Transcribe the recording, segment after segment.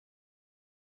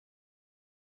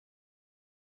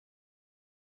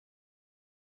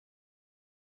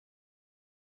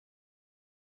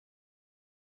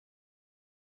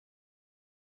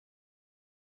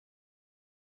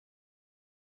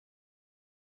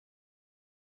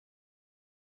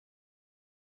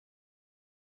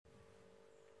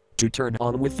To turn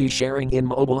on Wi-Fi sharing in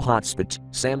Mobile Hotspot,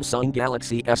 Samsung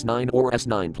Galaxy S9 or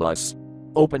S9 Plus.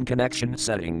 Open connection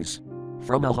settings.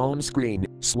 From a home screen,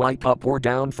 swipe up or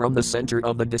down from the center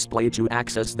of the display to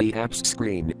access the app's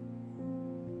screen.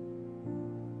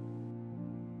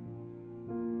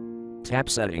 Tap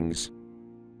Settings.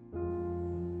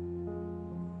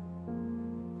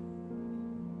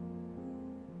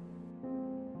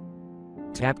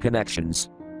 Tap Connections.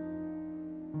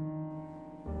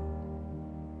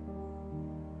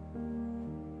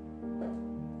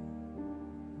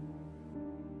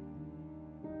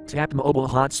 Tap Mobile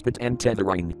Hotspot and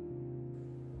Tethering.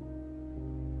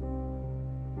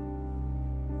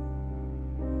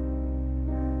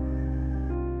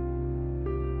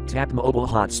 Tap Mobile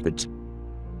Hotspot.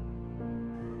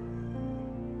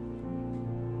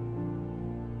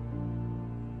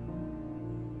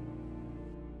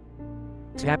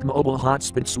 Tap Mobile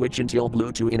Hotspot switch until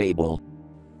blue to enable.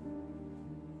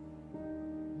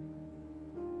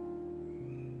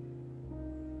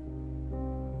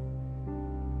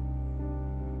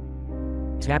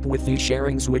 Tap Wi-Fi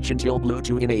sharing switch until blue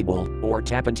to enable, or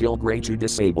tap until gray to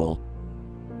disable.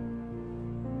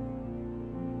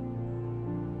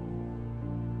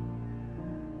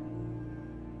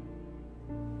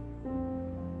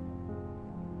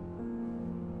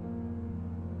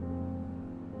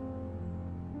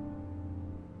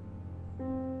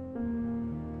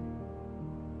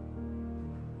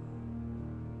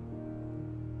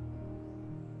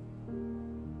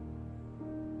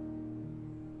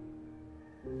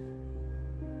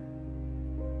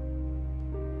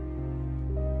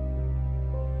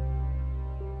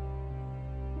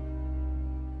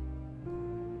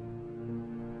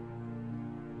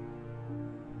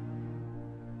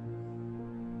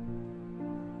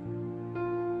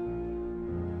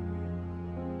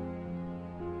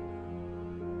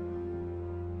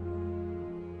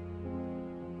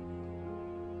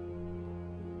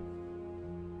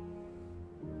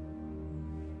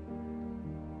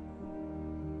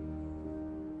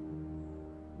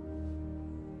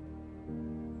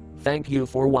 Thank you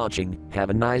for watching.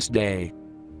 Have a nice day.